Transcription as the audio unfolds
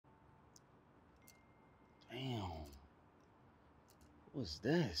What's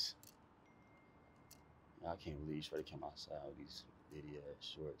this? I can't believe you try to come outside with these video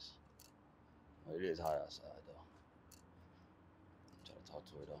shorts. Well, it is hot outside though. I'm trying to talk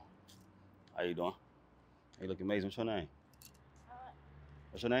to her though. How you doing? You look amazing. What's your name? Uh,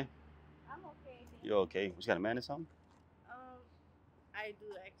 What's your name? I'm okay. You okay? What, you got a man or something? I do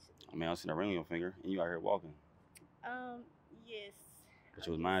actually. I mean, I seen a ring on your finger and you out here walking. Yes. But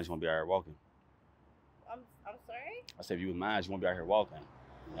you was mine, you want to be out here walking. I'm sorry. I said if you was mine, you want to be out here walking.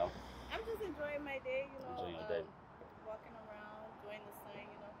 You know? I'm just enjoying my day, Enjoying your day. walking around, enjoying the sun,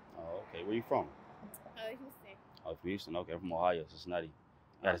 Oh, okay. Where you from? Houston. Oh, from Houston. Okay, I'm from Ohio, Cincinnati.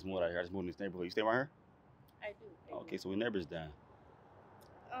 I just moved out here. I just moved in this neighborhood. You stay right here? I do. Okay, so we neighbors down.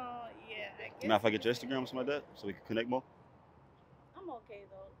 Yeah, I guess. Mind if I get your Instagram or something like that so we can connect more? I'm okay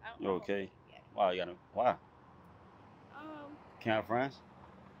though. You're okay? Yeah. Why? You got why? Can't have friends?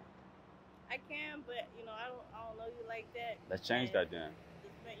 I can, but I don't know you like that. Let's change that then.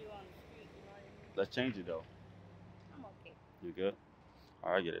 Just met you on the street, you know what I mean? Let's change it though. I'm okay. You good?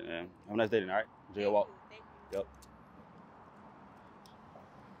 All right, I get it, man. Have a nice day then, all right? Enjoy your walk. Thank you. Yep.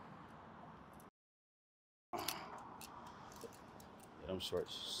 Yeah, them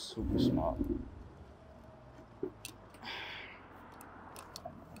shorts super small.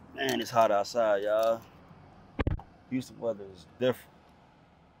 Man, it's hot outside, y'all. Houston weather is different.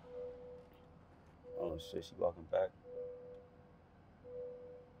 Oh shit, she walking back.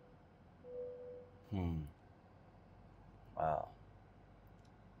 Wow.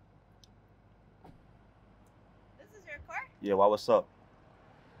 This is your car? Yeah, why what's up?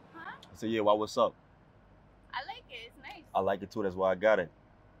 Huh? I said, yeah, why what's up? I like it. It's nice. I like it too, that's why I got it.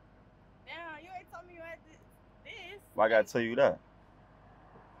 Damn, you already told me you had this. Why I gotta tell you that?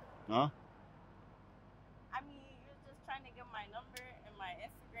 Huh? I mean, you're just trying to get my number and my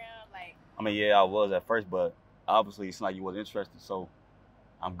Instagram, like. I mean, yeah, I was at first, but obviously it's like you wasn't interested, so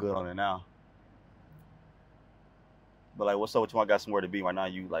I'm good on it now. But like, what's up? What you want? I got somewhere to be right now.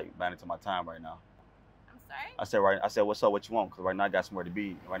 You like buying into my time right now. I'm sorry. I said, what's up? What you want? Because right now I got somewhere to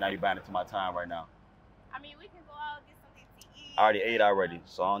be. Right now you buying into my time right now. I mean, we can go out get something to eat. I already ate already,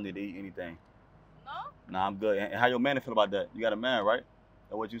 so I don't need to eat anything. No? Nah, I'm good. And how your man feel about that? You got a man, right?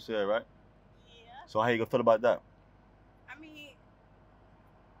 That's what you said, right? Yeah. So how you gonna feel about that? I mean,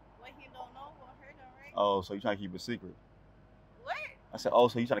 what he don't know won't hurt him, right? Oh, so you trying to keep it secret? What? I said, oh,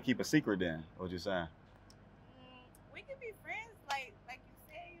 so you trying to keep it secret then? What you saying? We could be friends, like you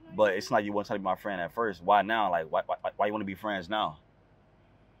said, But it's like you want to be my friend at first. Why now? Like, why you want to be friends now?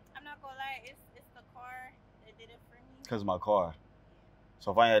 I'm not gonna lie, it's the car that did it for me. Because of my car.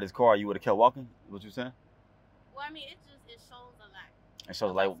 So if I had this car, you would have kept walking? What you saying? Well, I mean, it shows a lot. It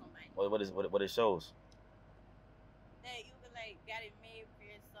shows like what it shows. That you could like got it made for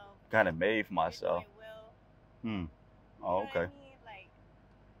yourself. Got it made for myself. You're doing well. Oh, You know okay. what I mean? Like,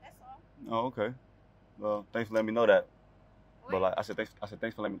 that's all. Oh, okay. Well, thanks for letting me know that. What? But like I said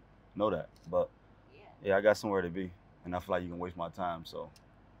thanks for letting me know that. But yeah, I got somewhere to be, and I feel like you can waste my time. So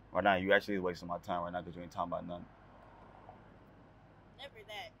right now, you actually is wasting my time right now because you ain't talking about nothing. Never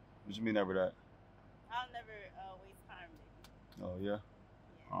that. What you mean never that? I'll never waste time, baby. Oh yeah. Yeah.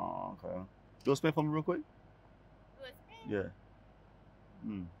 Oh okay. You want to spin for me real quick? Do a spin?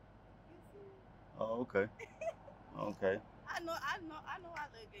 Yeah. Oh okay. Okay. I know I look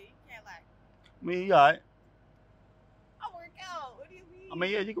good. You can't lie. I mean, you alright. I work out. What do you mean? I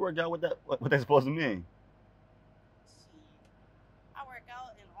mean, yeah, you can work out what that's supposed to mean. Shit. I work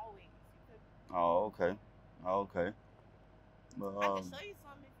out in all ways. Oh okay. Oh, okay. Well, I can show you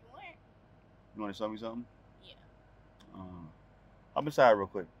something if you want. you want to show me something? Yeah. I'm inside real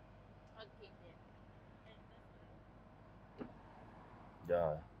quick. Okay,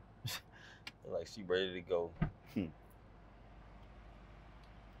 then. Yeah. Like she ready to go.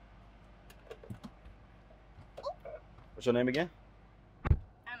 What's your name again?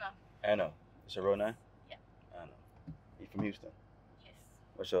 Anna. Anna. What's your real name? Yeah. Anna. You from Houston? Yes.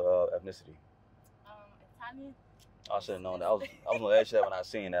 What's your ethnicity? Italian. I should have known that. I was gonna ask you that when I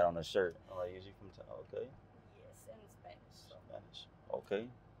seen that on the shirt. I'm like, is you from okay? Yes, and Spanish. Spanish. Okay.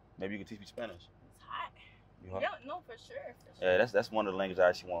 Maybe you can teach me Spanish. It's hot. You hot? Yeah, no, for sure. Yeah, that's one of the languages I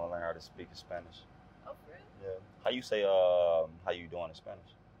actually want to learn how to speak in Spanish. Oh, for real? Yeah. How you say how you doing in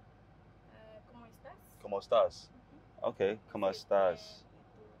Spanish? ¿Cómo estás? ¿Cómo estás? Okay. ¿Cómo estás?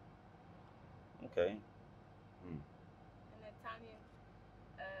 Okay. In Italian,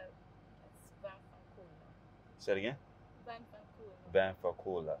 it's vaffanculo. Say it again. Vaffanculo.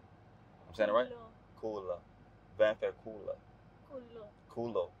 Vanfacula. I'm saying it right? Cula. Vanfacula. Culo.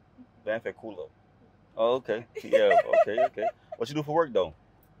 Culo. Vanfacula. Oh, okay. Yeah, okay. What you do for work though?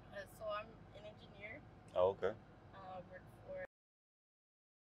 So I'm an engineer. Oh, okay.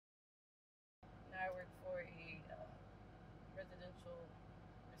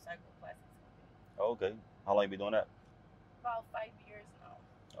 Oh, okay. How long you been doing that? About 5 years now.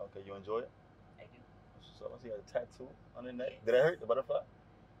 Okay, you enjoy it? I do. So I see you got a tattoo on the neck. Yes. Did it hurt, the butterfly?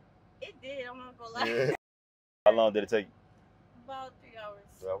 It did, I'm not gonna lie. Yeah. How long did it take? About 3 hours.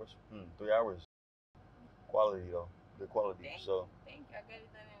 3 hours? 3 hours. Quality though. Good quality. Thank So. you. I got it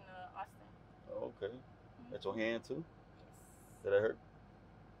done in Austin. Oh, okay. That's your hand too? Yes. Did it hurt?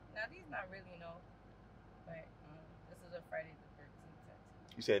 Now these not really but this is a Friday the 13th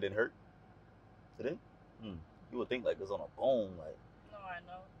tattoo. You said it didn't hurt? It didn't? You would think like it's on a bone, like. No, I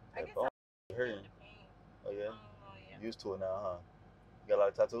know. I guess bone I'm hurting. the pain. Oh yeah? Oh yeah. Used to it now, huh? You got a lot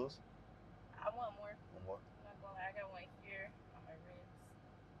of tattoos? I want more. One more? I'm not gonna lie, I got one here on my ribs.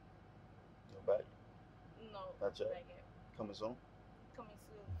 Your back? No. Not yet? Not yet. Coming soon? Coming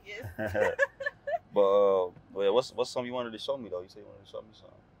soon, yes. But yeah, what's something you wanted to show me though? You said you wanted to show me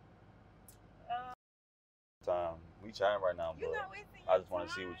something. We chatting right now, You're but not wasting I your just want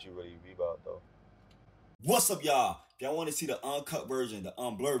to see time. what you really be about though. What's up, y'all? If y'all want to see the uncut version, the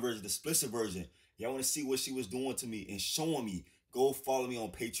unblurred version, the explicit version, y'all want to see what she was doing to me and showing me, go follow me on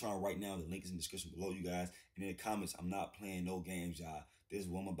Patreon right now. The link is in the description below, you guys. And in the comments, I'm not playing no games, y'all. This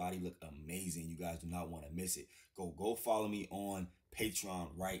woman body look amazing. You guys do not want to miss it. Go follow me on Patreon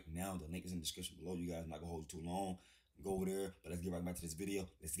right now. The link is in the description below, you guys. I'm not going to hold you too long. Go over there. But let's get right back to this video.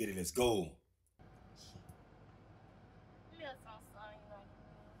 Let's get it. Let's go.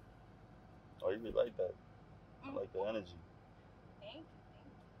 Oh, you really like that? I like the energy. Thank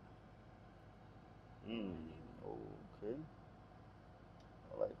you. Okay.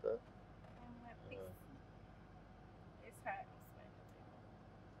 I like that. Yeah. It's hot. I'm sweating.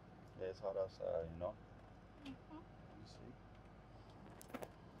 Yeah, it's hot outside, you know? Mm-hmm. Let me see.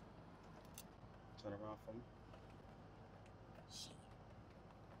 Turn around for me. Let me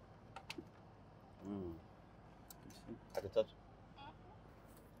see. I can touch it.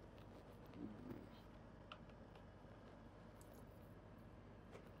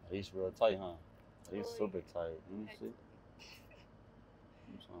 He's real tight, huh? He's super tight. Let me see.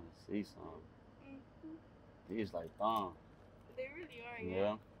 I'm trying to see something. He's like thumb. They really are,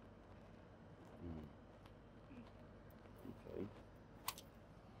 yeah. Okay.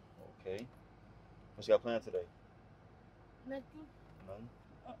 Okay. What you got planned today? Nothing.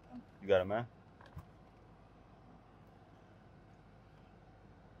 Nothing? You got a man?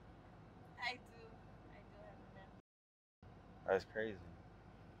 I do have a man. That's crazy.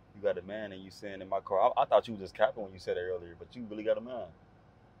 You got a man and you sitting in my car. I thought you was just capping when you said it earlier, but you really got a man.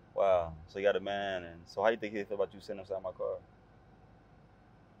 Wow. So you got a man, and so how you think he feel about you sitting inside my car?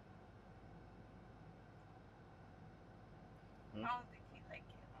 I don't think he like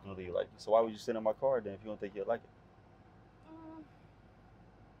it. I don't think you like it. So why would you sit in my car then if you don't think he'll like it?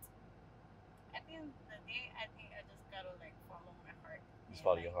 At the end of the day, I think I just gotta follow my heart. Just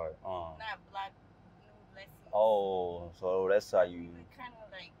follow your heart. Not block new blessings. Oh, so that's how you. Kind of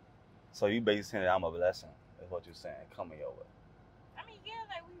So you basically saying that I'm a blessing, is what you're saying, coming your way. I mean, yeah,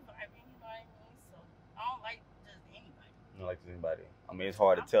 we vibing, you know what I mean? So I don't like just anybody. You don't like anybody. I mean, it's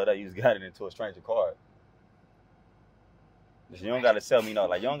hard to tell that you just got it into a stranger car. You don't gotta tell me you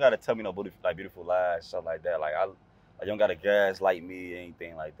don't gotta tell me no beautiful lies, stuff like that. You don't gotta gaslight me or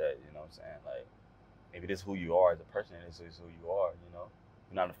anything like that. You know what I'm saying? Like, maybe this is who you are as a person. This is who you are. You know,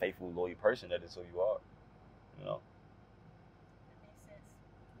 you're not a faithful, loyal person. That is who you are. You know. That makes sense.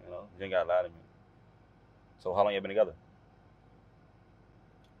 You know, you ain't gotta lie to me. So how long you been together?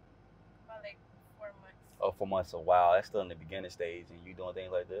 About 4 months. Oh, 4 months. So wow, that's still in the beginning stage, and you doing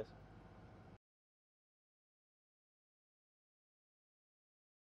things like this.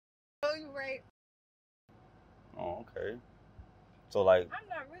 Oh, you're right. Oh, okay. So I'm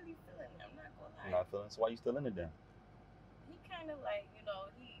not really feeling it. I'm not gonna lie. You're not feeling. So why you still in it then? He kind of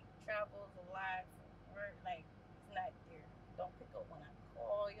he travels a lot. Or he's not there. Don't pick up when I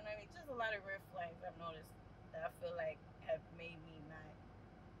call. You know what I mean? Just a lot of red flags I've noticed that I feel like have made me not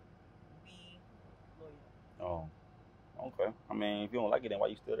be loyal. Oh, okay. I mean, if you don't like it, then why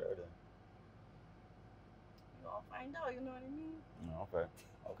you still there then? You all find out. You know what I mean? Okay.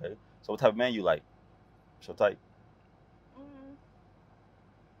 Okay. So what type of man you like? What's your type?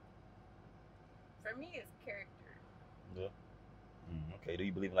 For me, it's character. Yeah. Okay. Do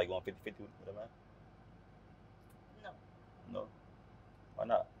you believe in going 50-50 with a man? No. No. Why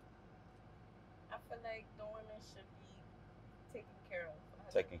not? I feel like the women should be taken care of.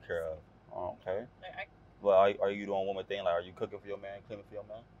 100%. Taken care of. Oh, okay. Well, are you doing one more thing? Are you cooking for your man, cleaning for your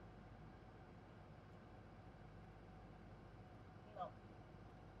man? No.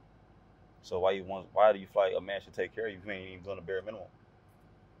 So why do you feel like a man should take care of you if you ain't even doing the bare minimum?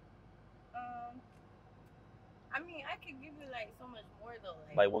 I mean, I could give you so much more though.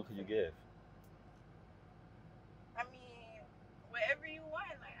 Like what could you give?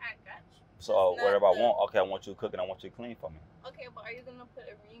 So It's whatever not I want, okay, I want you to cook and I want you to clean for me. Okay, but are you gonna put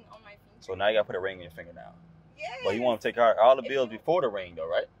a ring on my finger? So now you gotta put a ring on your finger now. Yeah. But you want to take care of all the If bills you- before the ring, though,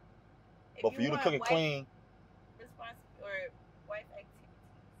 right? If But for you to want cook and wife clean, or wife activities,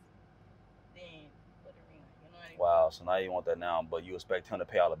 then put a ring on. You know what I mean? wow. So now you want that now, but you expect him to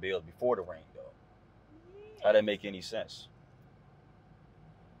pay all the bills before the ring, though. Yeah. That didn't make any sense.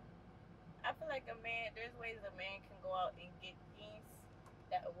 I feel like there's ways a man can go out and get things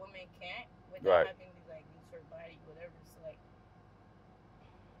that a woman can't without Right. having to like use her body, whatever. So like,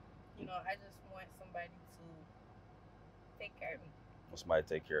 you know, I just want somebody to take care of me. Want somebody to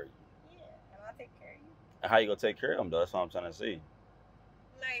take care of you. Yeah, and I'll take care of you. And how you gonna take care of him, though? That's what I'm trying to see.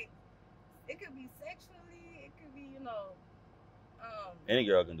 Like, it could be sexually, it could be, you know, Any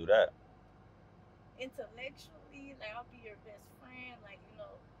girl can do that. intellectually. Like, I'll be your best friend. Like, you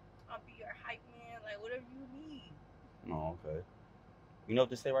know, I'll be your hype man. Like, whatever you need. Oh, okay. You know what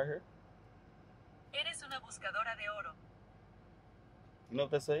they say right here? Eres una buscadora de oro. You know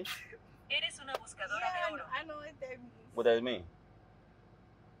what they say? Eres una buscadora Yeah, de oro. I know what that means. What does that mean?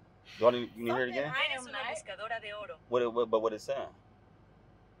 Do I need, you need to hear it Something again? I Eres am una not. buscadora de oro. But what it's saying?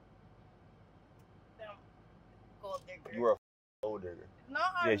 Gold digger. You are a gold digger. No,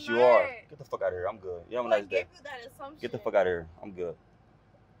 I'm Yes, not. you are. Get the fuck out of here. I'm good. You have a What nice day. gave you that assumption? Get the fuck out of here. I'm good.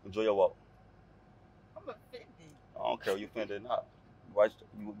 Enjoy your walk. I'm offended. I don't care if you offended or not. Why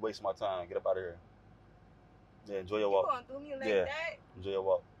you waste my time? Get up out of here. Yeah, enjoy your You walk. gonna do me like Yeah. that? Enjoy your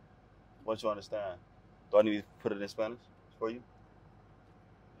walk. Once you understand. Do I need to put it in Spanish for you?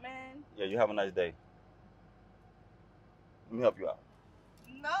 Man, Yeah, you have a nice day. Let me help you out.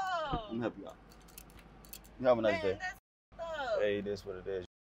 no. Let me help you out. You have a nice Man, day. that's up. Hey, this what it is.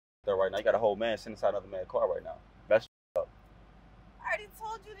 There right now. You got a whole man sitting inside another man's car right now. That's up. I already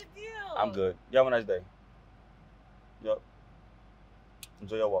told you the deal. I'm good. You have a nice day. Yup.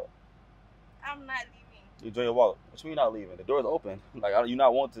 Enjoy your walk. I'm not leaving. Enjoy your walk. What you mean not leaving? The door's open. Like you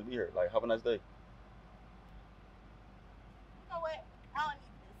not want to be here. Like have a nice day. You know what? I don't need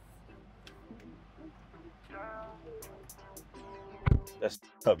this. That's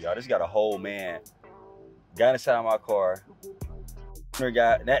tough, y'all. This got a whole man. Got inside of my car.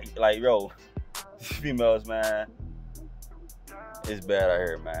 Got that like yo, females, man. It's bad out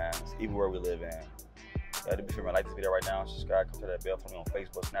here, man. It's even where we live in. Y'all do be sure to like this video right now. Subscribe, come to that bell, follow me on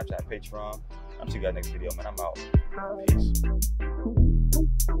Facebook, Snapchat, Patreon. I'm see you guys next video, man. I'm out. Peace.